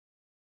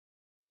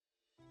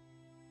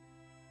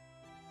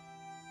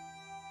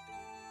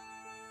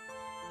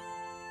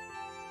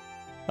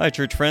Hi,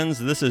 church friends.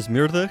 This is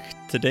Mirdich.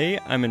 Today,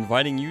 I'm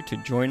inviting you to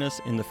join us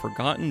in the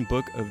forgotten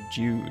book of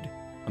Jude.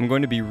 I'm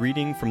going to be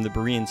reading from the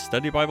Berean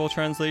Study Bible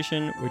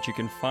translation, which you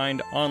can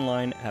find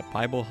online at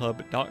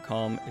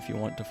BibleHub.com if you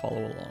want to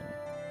follow along.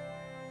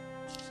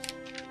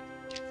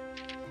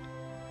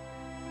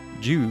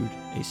 Jude,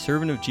 a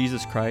servant of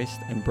Jesus Christ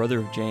and brother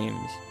of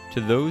James,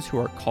 to those who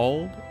are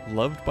called,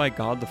 loved by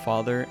God the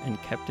Father,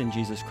 and kept in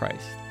Jesus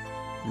Christ.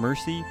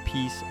 Mercy,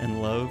 peace,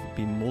 and love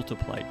be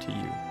multiplied to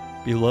you.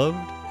 Beloved,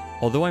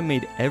 although I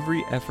made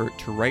every effort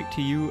to write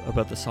to you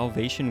about the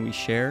salvation we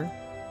share,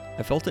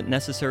 I felt it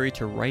necessary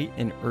to write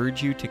and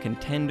urge you to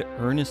contend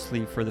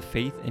earnestly for the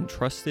faith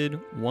entrusted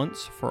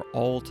once for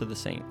all to the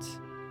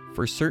saints.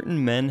 For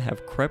certain men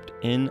have crept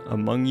in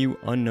among you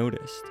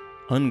unnoticed,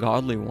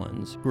 ungodly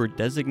ones who were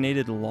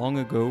designated long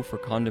ago for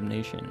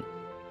condemnation.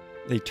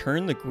 They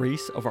turn the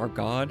grace of our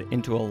God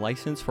into a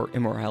license for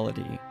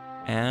immorality,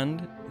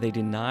 and they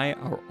deny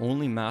our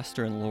only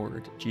Master and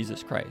Lord,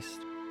 Jesus Christ.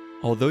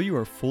 Although you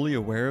are fully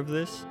aware of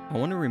this, I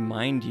want to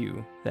remind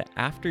you that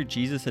after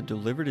Jesus had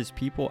delivered his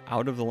people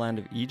out of the land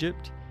of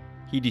Egypt,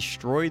 he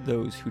destroyed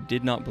those who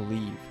did not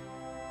believe.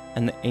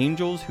 And the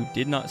angels who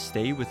did not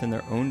stay within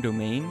their own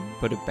domain,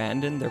 but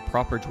abandoned their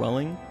proper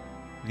dwelling,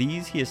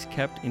 these he has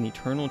kept in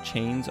eternal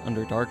chains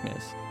under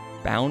darkness,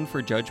 bound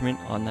for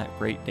judgment on that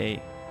great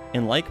day.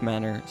 In like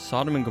manner,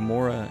 Sodom and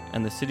Gomorrah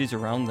and the cities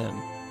around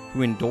them,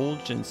 who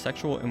indulged in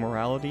sexual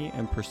immorality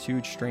and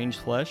pursued strange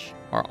flesh,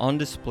 are on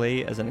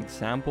display as an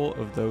example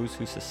of those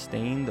who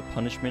sustain the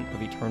punishment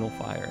of eternal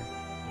fire.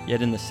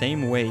 Yet in the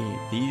same way,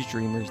 these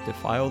dreamers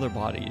defile their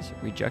bodies,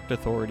 reject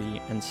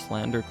authority, and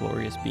slander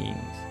glorious beings.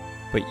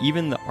 But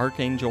even the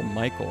archangel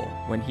Michael,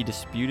 when he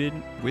disputed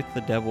with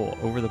the devil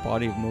over the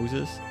body of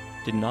Moses,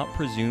 did not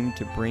presume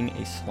to bring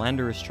a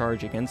slanderous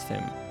charge against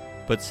him,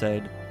 but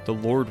said, "The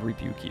Lord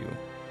rebuke you."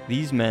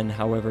 These men,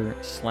 however,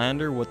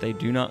 slander what they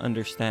do not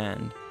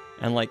understand,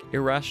 and like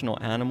irrational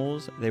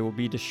animals, they will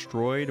be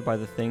destroyed by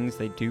the things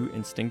they do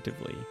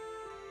instinctively.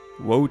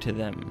 Woe to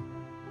them!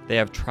 They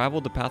have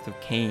traveled the path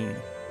of Cain.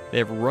 They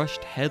have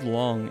rushed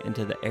headlong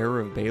into the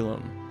error of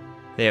Balaam.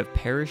 They have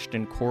perished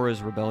in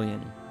Korah's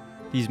rebellion.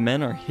 These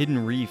men are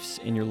hidden reefs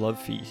in your love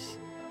feasts,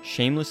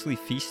 shamelessly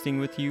feasting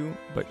with you,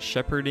 but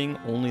shepherding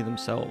only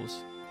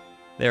themselves.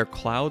 They are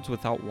clouds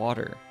without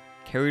water,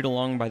 carried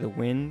along by the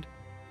wind,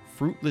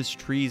 fruitless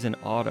trees in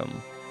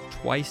autumn,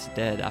 twice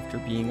dead after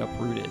being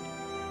uprooted.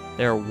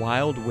 They are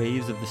wild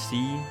waves of the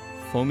sea,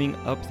 foaming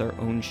up their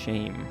own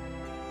shame,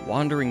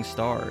 wandering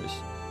stars,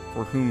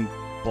 for whom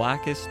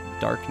blackest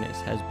darkness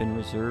has been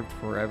reserved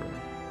forever.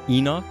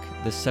 Enoch,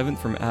 the seventh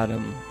from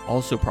Adam,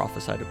 also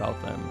prophesied about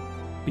them.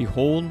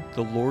 Behold,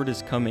 the Lord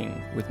is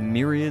coming with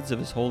myriads of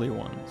his holy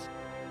ones,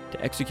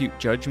 to execute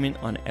judgment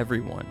on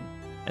everyone,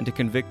 and to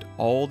convict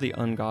all the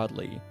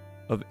ungodly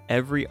of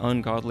every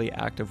ungodly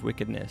act of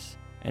wickedness,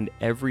 and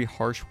every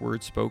harsh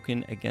word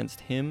spoken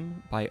against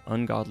him by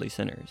ungodly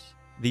sinners.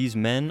 These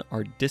men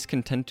are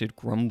discontented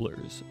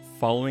grumblers,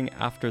 following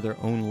after their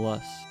own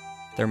lusts.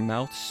 Their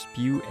mouths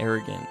spew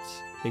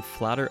arrogance. They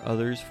flatter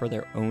others for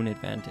their own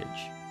advantage.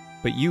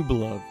 But you,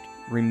 beloved,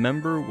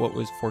 remember what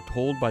was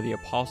foretold by the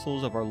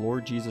apostles of our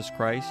Lord Jesus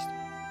Christ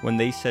when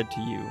they said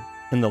to you,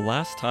 "In the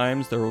last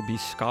times there will be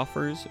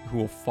scoffers who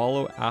will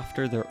follow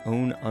after their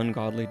own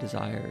ungodly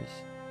desires."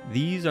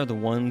 These are the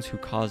ones who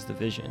cause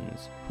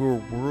divisions, who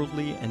are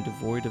worldly and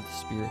devoid of the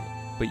Spirit.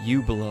 But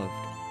you, beloved,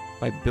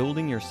 by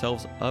building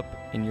yourselves up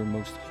in your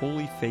most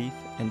holy faith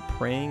and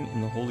praying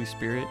in the Holy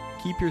Spirit,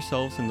 keep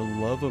yourselves in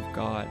the love of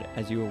God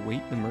as you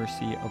await the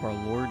mercy of our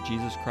Lord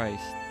Jesus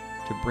Christ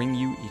to bring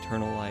you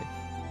eternal life.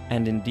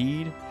 And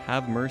indeed,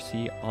 have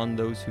mercy on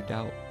those who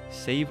doubt.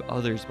 Save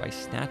others by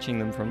snatching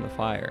them from the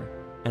fire,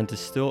 and to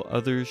still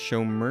others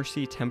show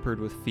mercy tempered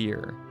with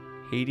fear,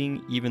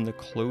 hating even the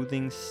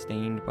clothing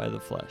stained by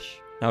the flesh.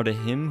 Now to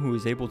him who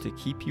is able to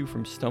keep you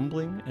from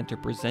stumbling and to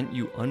present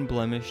you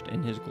unblemished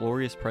in his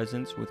glorious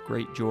presence with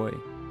great joy,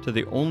 to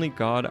the only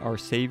God our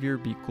Savior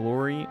be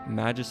glory,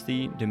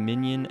 majesty,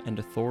 dominion, and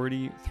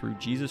authority through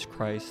Jesus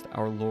Christ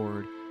our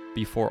Lord,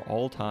 before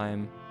all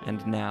time,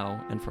 and now,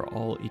 and for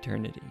all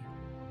eternity.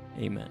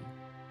 Amen.